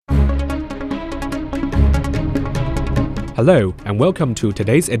Hello, and welcome to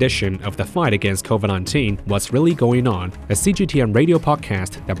today's edition of The Fight Against COVID-19, What's Really Going On, a CGTN radio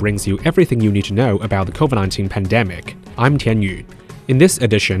podcast that brings you everything you need to know about the COVID-19 pandemic. I'm Tian Yu. In this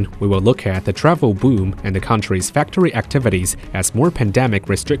edition, we will look at the travel boom and the country's factory activities as more pandemic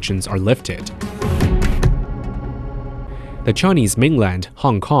restrictions are lifted. The Chinese mainland,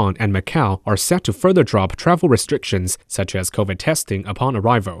 Hong Kong, and Macau are set to further drop travel restrictions such as COVID testing upon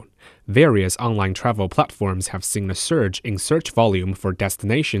arrival. Various online travel platforms have seen a surge in search volume for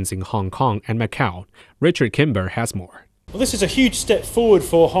destinations in Hong Kong and Macau. Richard Kimber has more. Well, this is a huge step forward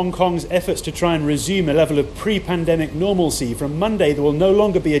for Hong Kong's efforts to try and resume a level of pre-pandemic normalcy. From Monday, there will no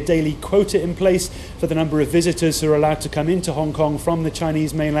longer be a daily quota in place for the number of visitors who are allowed to come into Hong Kong from the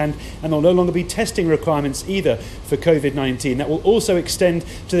Chinese mainland, and there will no longer be testing requirements either for COVID-19. That will also extend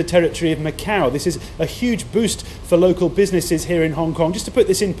to the territory of Macau. This is a huge boost for local businesses here in Hong Kong. Just to put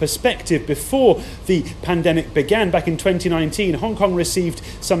this in perspective, before the pandemic began back in 2019, Hong Kong received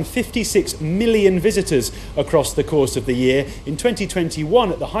some 56 million visitors across the course of the year. In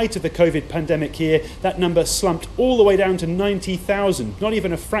 2021, at the height of the COVID pandemic here, that number slumped all the way down to 90,000, not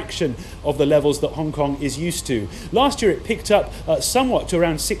even a fraction of the levels that Hong Kong is used to. Last year it picked up somewhat to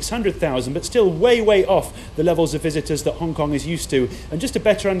around 600,000, but still way off the levels of visitors that Hong Kong is used to. And just to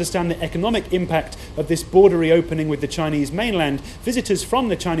better understand the economic impact of this border reopening with the Chinese mainland, visitors from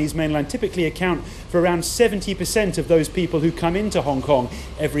the Chinese mainland typically account for around 70% of those people who come into Hong Kong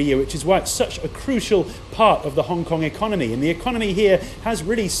every year, which is why it's such a crucial part of the Hong Kong economy. And the economy here has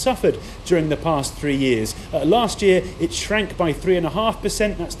really suffered during the past 3 years. Last year, it shrank by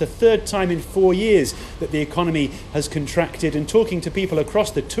 3.5%. That's the third time in 4 years that the economy has contracted. And talking to people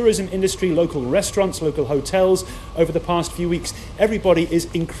across the tourism industry, local restaurants, local hotels, over the past few weeks, everybody is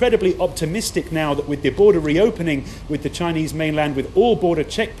incredibly optimistic now that with the border reopening with the Chinese mainland, with all border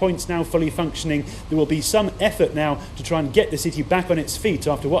checkpoints now fully functioning, there will be some effort now to try and get the city back on its feet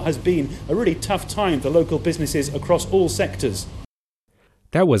after what has been a really tough time for local businesses across all sectors.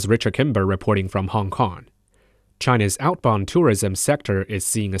 That was Richard Kimber reporting from Hong Kong. China's outbound tourism sector is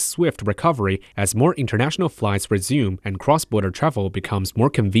seeing a swift recovery as more international flights resume and cross-border travel becomes more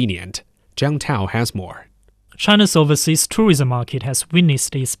convenient. Zhang Tao has more. China's overseas tourism market has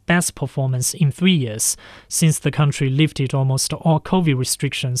witnessed its best performance in 3 years since the country lifted almost all COVID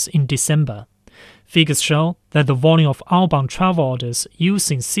restrictions in December. Figures show that the volume of outbound travel orders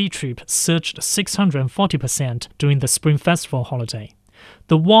using Ctrip surged 640% during the Spring Festival holiday.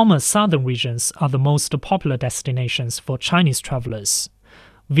 The warmer southern regions are the most popular destinations for Chinese travelers.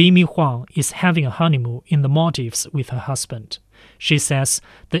 Vimi Huang is having a honeymoon in the Maldives with her husband. She says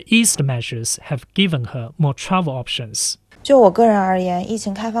the eased measures have given her more travel options. I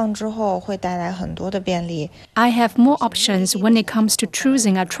have more options when it comes to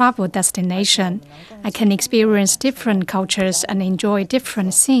choosing a travel destination. I can experience different cultures and enjoy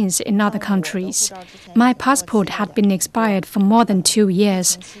different scenes in other countries. My passport had been expired for more than 2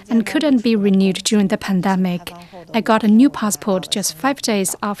 years and couldn't be renewed during the pandemic. I got a new passport just 5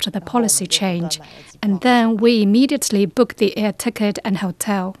 days after the policy change, and then we immediately booked the air ticket and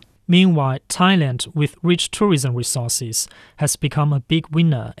hotel. Meanwhile, Thailand, with rich tourism resources, has become a big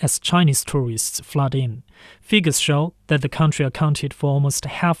winner as Chinese tourists flood in. Figures show that the country accounted for almost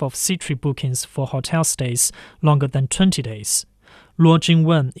half of Ctrip bookings for hotel stays longer than 20 days. Luo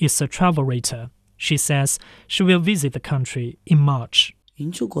Jingwen is a travel writer. She says she will visit the country in March.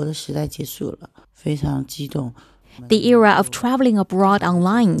 The era of traveling abroad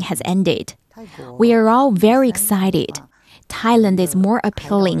online has ended. We are all very excited. Thailand is more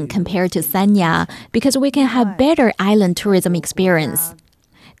appealing compared to Sanya because we can have better island tourism experience.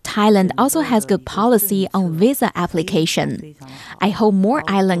 Thailand also has good policy on visa application. I hope more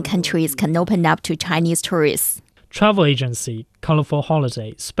island countries can open up to Chinese tourists. Travel agency Colorful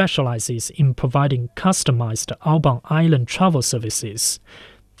Holiday specializes in providing customized outbound island travel services.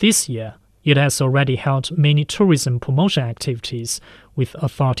 This year, it has already held many tourism promotion activities with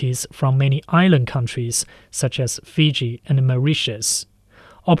authorities from many island countries such as Fiji and Mauritius.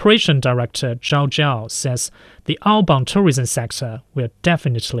 Operation Director Zhao Jiao says the outbound tourism sector will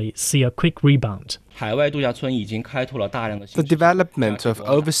definitely see a quick rebound. The development of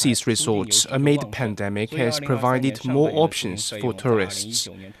overseas resorts amid the pandemic has provided more options for tourists.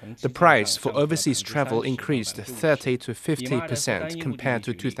 The price for overseas travel increased 30 to 50% compared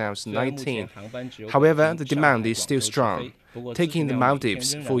to 2019. However, the demand is still strong. Taking the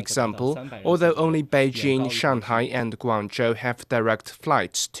Maldives, for example, although only Beijing, Shanghai and Guangzhou have direct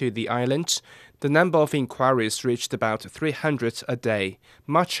flights to the islands, the number of inquiries reached about 300 a day,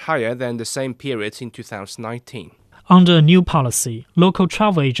 much higher than the same period in 2019. Under a new policy, local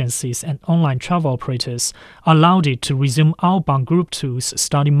travel agencies and online travel operators are allowed to resume outbound group tours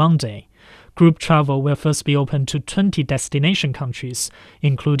starting Monday. Group travel will first be open to 20 destination countries,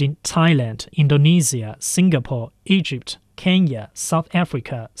 including Thailand, Indonesia, Singapore, Egypt, Kenya, South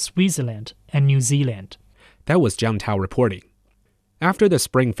Africa, Switzerland, and New Zealand. That was Jiang Tao reporting. After the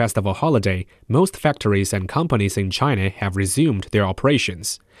Spring Festival holiday, most factories and companies in China have resumed their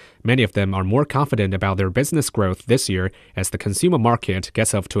operations. Many of them are more confident about their business growth this year as the consumer market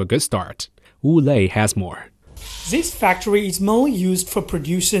gets off to a good start. Wu Lei has more. This factory is mainly used for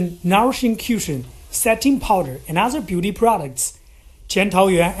producing nourishing cushion, setting powder, and other beauty products. Qian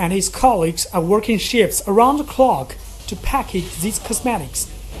Taoyuan and his colleagues are working shifts around the clock to package these cosmetics,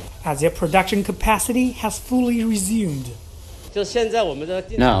 as their production capacity has fully resumed.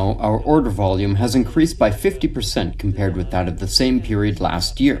 Now, our order volume has increased by 50% compared with that of the same period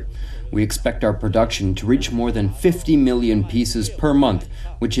last year. We expect our production to reach more than 50 million pieces per month,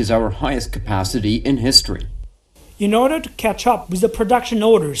 which is our highest capacity in history. In order to catch up with the production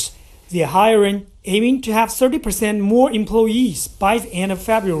orders, they are hiring, aiming to have 30% more employees by the end of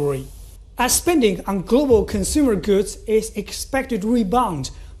February. As spending on global consumer goods is expected to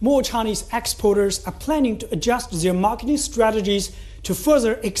rebound, more Chinese exporters are planning to adjust their marketing strategies to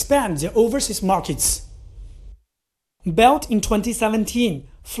further expand their overseas markets. Built in 2017,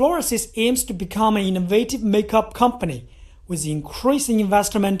 Floresys aims to become an innovative makeup company. With increasing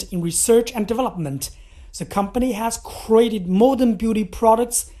investment in research and development, the company has created modern beauty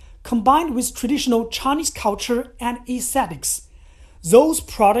products combined with traditional Chinese culture and aesthetics. Those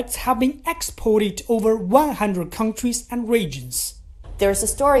products have been exported to over 100 countries and regions. There's a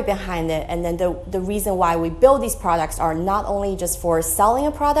story behind it, and then the reason why we build these products are not only just for selling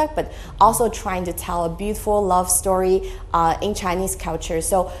a product, but also trying to tell a beautiful love story in Chinese culture.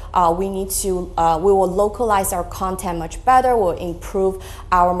 So we will localize our content much better, we'll improve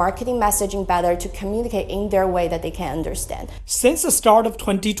our marketing messaging better to communicate in their way that they can understand. Since the start of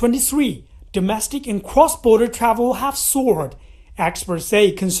 2023, domestic and cross-border travel have soared. Experts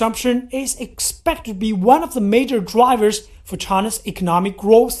say consumption is expected to be one of the major drivers for China's economic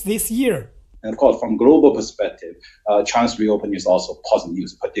growth this year. And of course, from a global perspective, China's reopening is also positive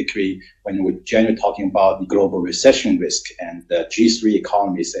news, particularly when we're generally talking about the global recession risk and the G3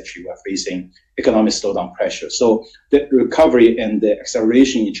 economies actually were facing economic slowdown pressure. So the recovery and the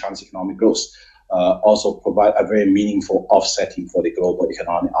acceleration in China's economic growth also provide a very meaningful offsetting for the global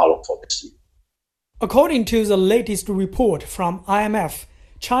economic outlook for this year. According to the latest report from IMF,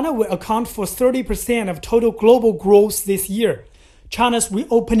 China will account for 30% of total global growth this year. China's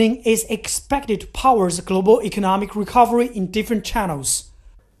reopening is expected to power the global economic recovery in different channels.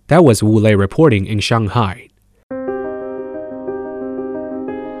 That was Wu Lei reporting in Shanghai.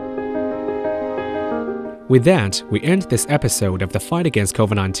 With that, we end this episode of the fight against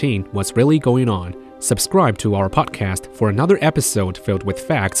COVID-19, What's Really Going On. Subscribe to our podcast for another episode filled with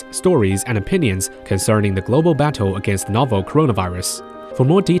facts, stories, and opinions concerning the global battle against the novel coronavirus. For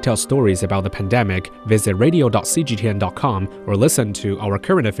more detailed stories about the pandemic, visit radio.cgtn.com or listen to our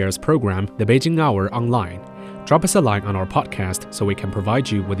current affairs program, The Beijing Hour, online. Drop us a line on our podcast so we can provide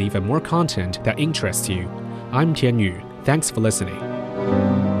you with even more content that interests you. I'm Tian Yu. Thanks for listening.